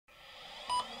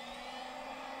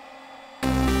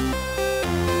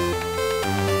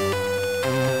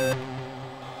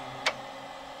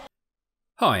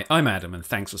Hi, I'm Adam and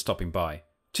thanks for stopping by.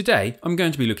 Today I'm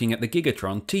going to be looking at the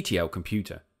Gigatron TTL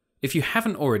computer. If you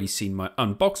haven't already seen my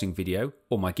unboxing video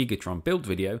or my Gigatron build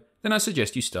video, then I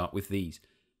suggest you start with these.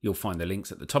 You'll find the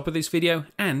links at the top of this video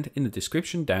and in the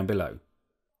description down below.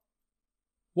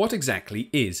 What exactly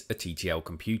is a TTL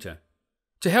computer?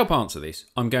 To help answer this,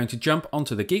 I'm going to jump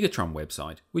onto the Gigatron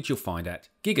website, which you'll find at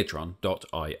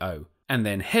gigatron.io, and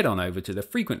then head on over to the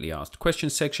frequently asked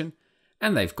questions section,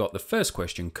 and they've got the first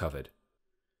question covered.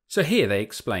 So here they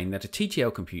explain that a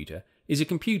TTL computer is a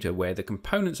computer where the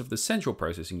components of the central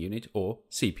processing unit, or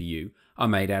CPU, are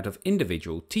made out of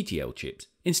individual TTL chips,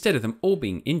 instead of them all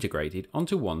being integrated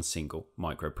onto one single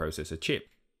microprocessor chip.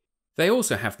 They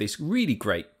also have this really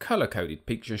great colour-coded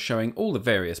picture showing all the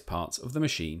various parts of the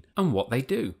machine and what they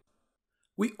do.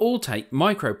 We all take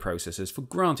microprocessors for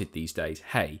granted these days.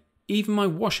 Hey, even my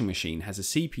washing machine has a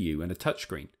CPU and a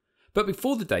touchscreen. But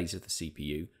before the days of the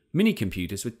CPU,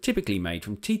 mini-computers were typically made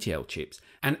from TTL chips,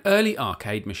 and early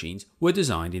arcade machines were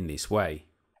designed in this way.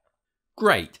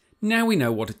 Great, now we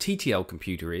know what a TTL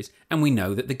computer is, and we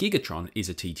know that the Gigatron is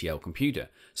a TTL computer.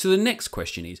 So the next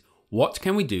question is, what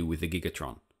can we do with the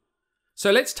Gigatron?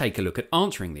 So let's take a look at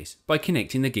answering this by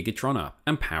connecting the Gigatron up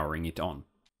and powering it on.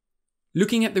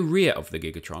 Looking at the rear of the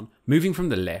Gigatron, moving from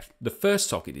the left, the first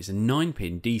socket is a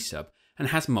 9-pin D-sub and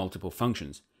has multiple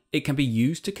functions. It can be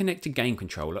used to connect a game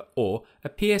controller or a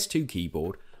PS2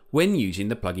 keyboard when using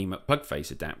the plug-in plug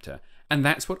face adapter, and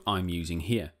that's what I'm using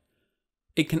here.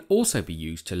 It can also be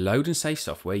used to load and save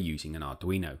software using an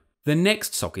Arduino. The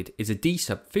next socket is a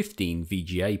D-sub 15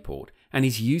 VGA port and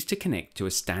is used to connect to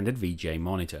a standard VGA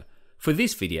monitor. For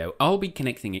this video, I'll be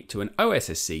connecting it to an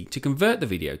OSSC to convert the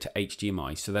video to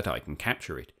HDMI so that I can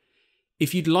capture it.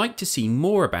 If you'd like to see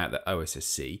more about the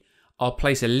OSSC, I'll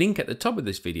place a link at the top of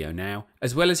this video now,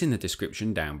 as well as in the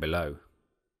description down below.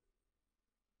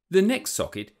 The next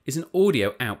socket is an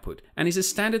audio output and is a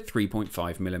standard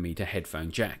 3.5mm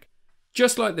headphone jack.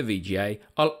 Just like the VGA,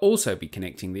 I'll also be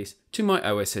connecting this to my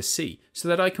OSSC so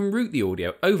that I can route the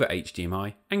audio over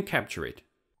HDMI and capture it.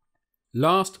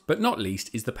 Last but not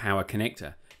least is the power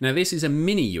connector. Now this is a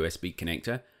mini USB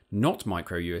connector, not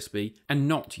micro USB and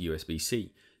not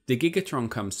USB-C. The Gigatron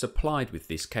comes supplied with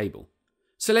this cable.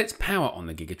 So let's power on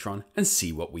the Gigatron and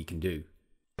see what we can do.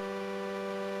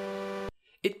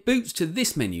 It boots to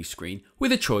this menu screen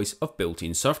with a choice of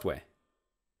built-in software.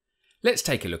 Let's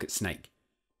take a look at Snake.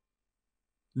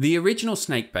 The original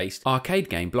Snake-based arcade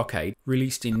game Blockade,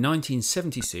 released in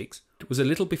 1976, was a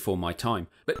little before my time,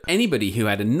 but anybody who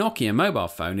had a Nokia mobile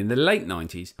phone in the late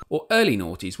 90s or early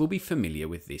noughties will be familiar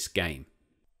with this game.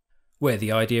 Where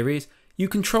the idea is, you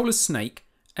control a snake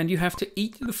and you have to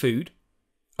eat the food,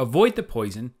 avoid the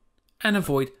poison, and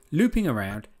avoid looping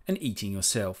around and eating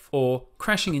yourself, or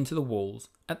crashing into the walls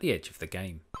at the edge of the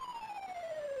game.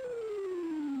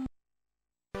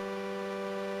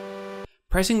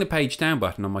 Pressing the page down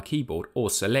button on my keyboard, or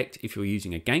select if you're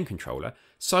using a game controller,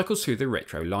 cycles through the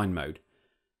retro line mode.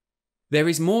 There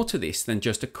is more to this than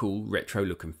just a cool retro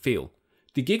look and feel.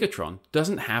 The Gigatron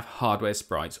doesn't have hardware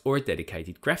sprites or a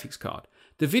dedicated graphics card.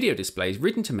 The video display is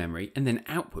written to memory and then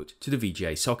output to the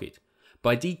VGA socket.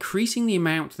 By decreasing the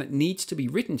amount that needs to be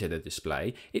written to the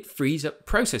display, it frees up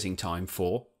processing time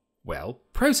for, well,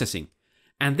 processing.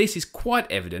 And this is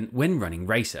quite evident when running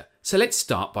Racer. So let's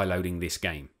start by loading this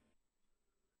game.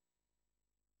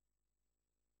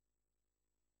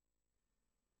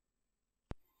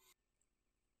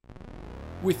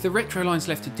 With the retro lines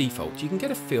left to default, you can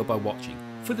get a feel by watching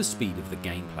for the speed of the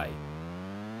gameplay.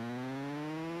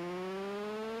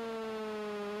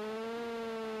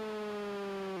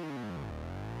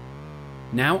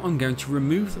 Now I'm going to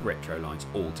remove the retro lines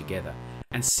altogether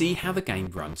and see how the game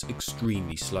runs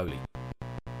extremely slowly.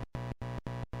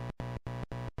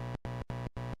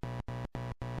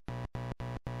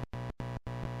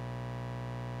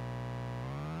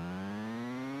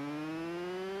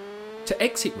 To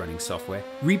exit running software,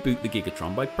 reboot the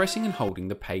Gigatron by pressing and holding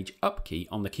the page up key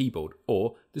on the keyboard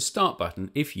or the start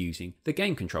button if using the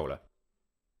game controller.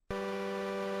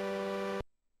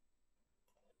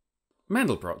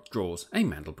 Mandelbrot draws a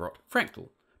Mandelbrot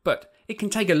fractal, but it can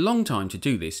take a long time to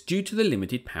do this due to the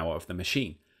limited power of the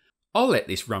machine. I'll let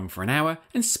this run for an hour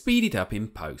and speed it up in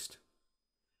post.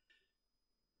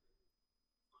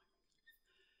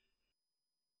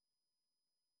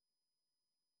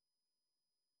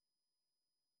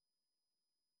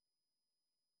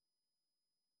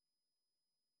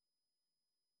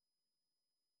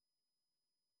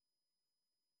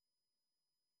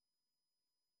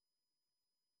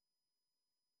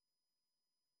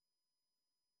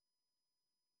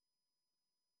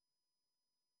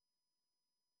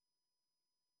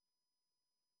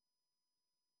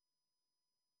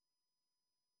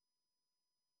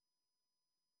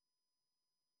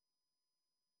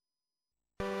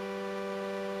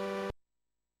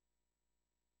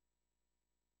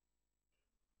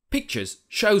 Pictures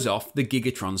shows off the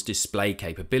Gigatron's display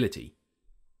capability.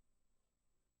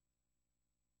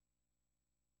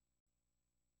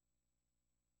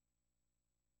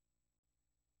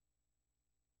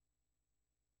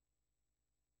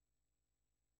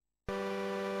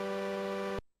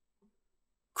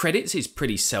 Credits is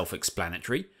pretty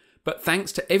self-explanatory, but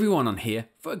thanks to everyone on here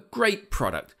for a great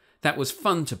product that was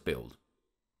fun to build.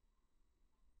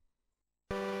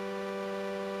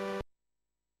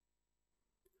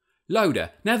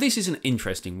 Loader. Now this is an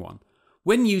interesting one.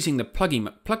 When using the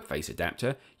plug-in-plug-face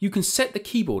adapter, you can set the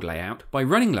keyboard layout by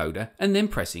running Loader and then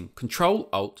pressing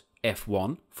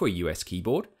Ctrl-Alt-F1 for a US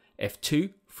keyboard,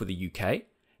 F2 for the UK,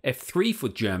 F3 for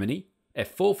Germany,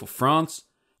 F4 for France,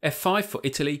 F5 for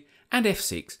Italy, and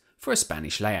F6 for a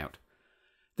Spanish layout.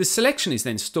 The selection is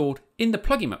then stored in the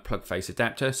plug-in-plug-face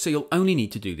adapter, so you'll only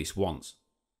need to do this once.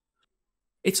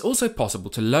 It's also possible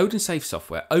to load and save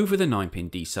software over the 9-pin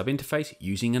D-sub interface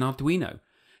using an Arduino.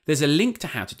 There's a link to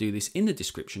how to do this in the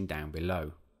description down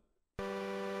below.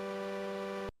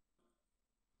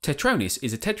 Tetronis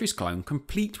is a Tetris clone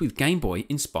complete with Game Boy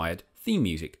inspired theme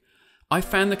music. I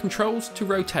found the controls to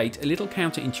rotate a little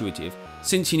counterintuitive,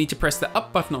 since you need to press the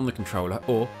up button on the controller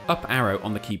or up arrow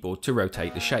on the keyboard to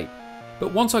rotate the shape.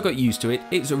 But once I got used to it,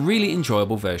 it was a really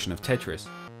enjoyable version of Tetris.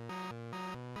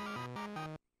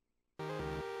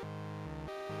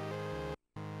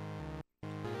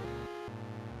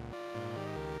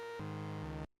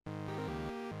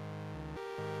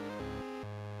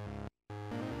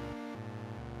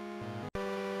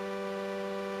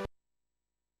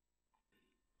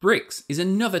 Bricks is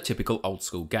another typical old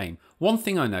school game. One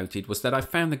thing I noted was that I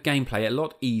found the gameplay a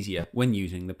lot easier when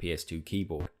using the PS2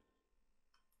 keyboard.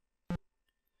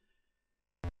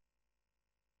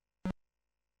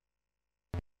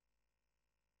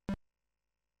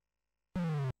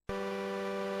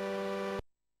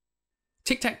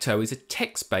 TicTacToe is a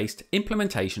text-based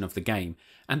implementation of the game,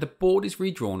 and the board is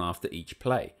redrawn after each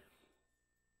play.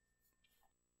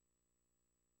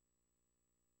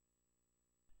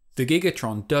 The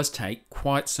Gigatron does take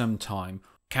quite some time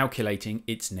calculating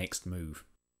its next move.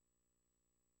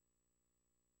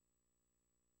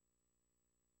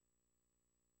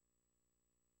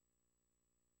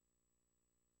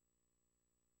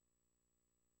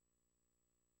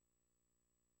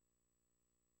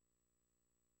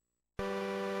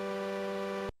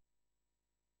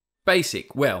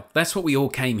 Basic, well, that's what we all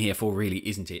came here for really,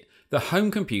 isn't it? The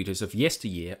home computers of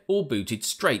yesteryear all booted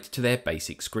straight to their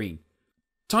basic screen.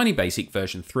 Tiny Basic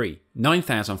version 3,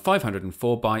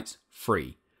 9504 bytes,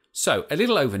 free. So, a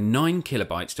little over 9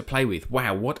 kilobytes to play with.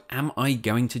 Wow, what am I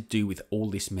going to do with all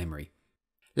this memory?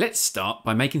 Let's start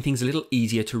by making things a little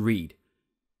easier to read.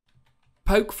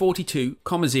 Poke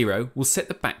 42,0 will set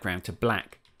the background to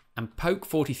black, and Poke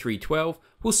 4312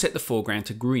 will set the foreground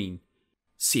to green.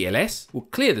 CLS will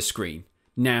clear the screen.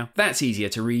 Now, that's easier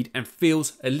to read and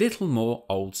feels a little more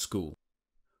old school.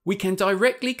 We can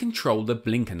directly control the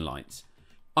Blinken lights.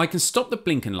 I can stop the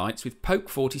Blinken lights with Poke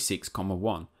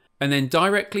 46,1 and then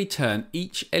directly turn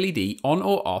each LED on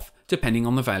or off depending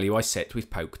on the value I set with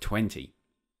Poke 20.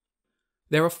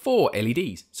 There are 4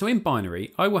 LEDs, so in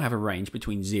binary I will have a range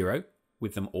between 0,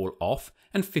 with them all off,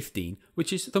 and 15,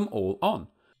 which is them all on.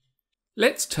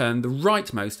 Let's turn the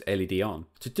rightmost LED on.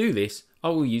 To do this, I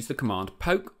will use the command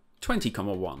Poke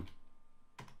 20,1.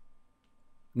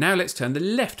 Now let's turn the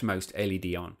leftmost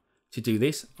LED on. To do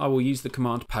this, I will use the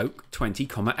command Poke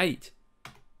 20,8.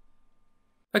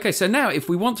 Okay, so now if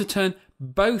we want to turn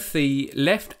both the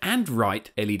left and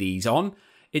right LEDs on,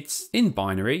 it's in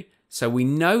binary, so we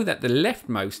know that the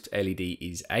leftmost LED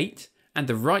is 8 and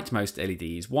the rightmost LED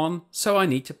is 1, so I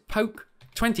need to Poke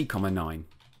 20,9.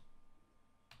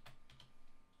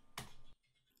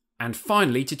 And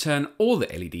finally, to turn all the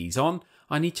LEDs on,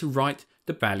 I need to write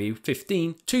the value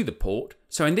 15 to the port,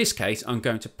 so in this case I'm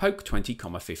going to Poke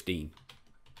 20,15.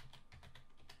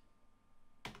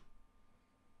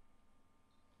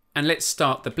 And let's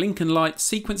start the Blinken light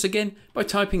sequence again by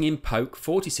typing in Poke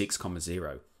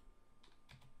 46,0.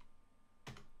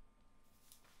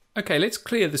 Okay, let's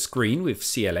clear the screen with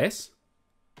CLS.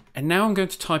 And now I'm going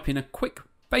to type in a quick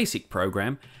basic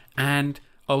program, and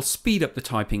I'll speed up the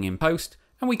typing in post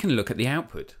and we can look at the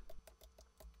output.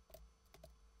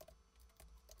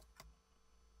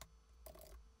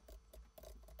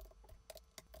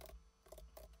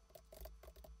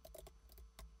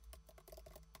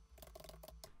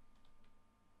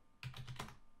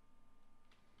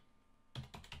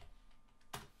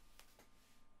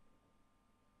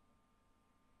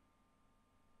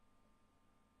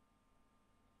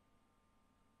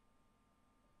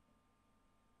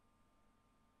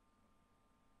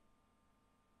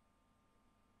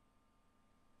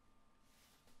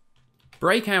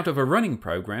 break out of a running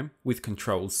program with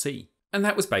Ctrl-C. And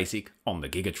that was basic on the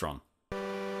Gigatron.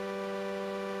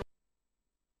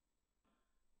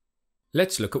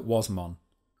 Let's look at Wozmon.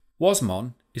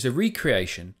 Wozmon is a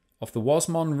recreation of the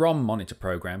Wozmon ROM monitor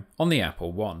program on the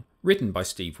Apple I, written by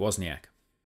Steve Wozniak.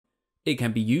 It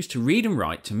can be used to read and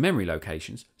write to memory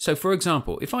locations, so for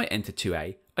example, if I enter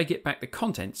 2A, I get back the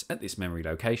contents at this memory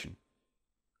location.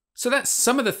 So that's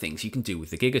some of the things you can do with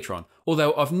the Gigatron,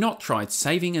 although I've not tried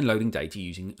saving and loading data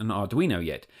using an Arduino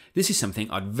yet. This is something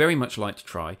I'd very much like to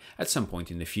try at some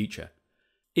point in the future.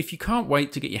 If you can't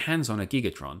wait to get your hands on a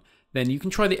Gigatron, then you can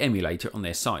try the emulator on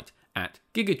their site at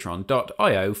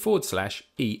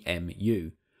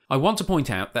gigatron.io/EMU. I want to point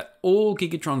out that all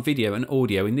Gigatron video and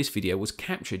audio in this video was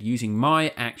captured using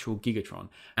my actual Gigatron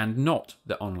and not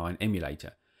the online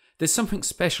emulator. There's something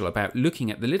special about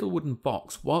looking at the little wooden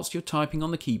box whilst you're typing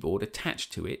on the keyboard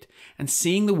attached to it and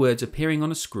seeing the words appearing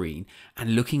on a screen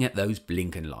and looking at those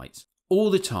Blinken lights.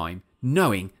 All the time,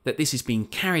 knowing that this is being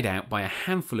carried out by a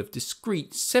handful of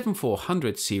discrete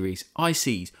 7400 series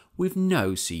ICs with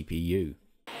no CPU.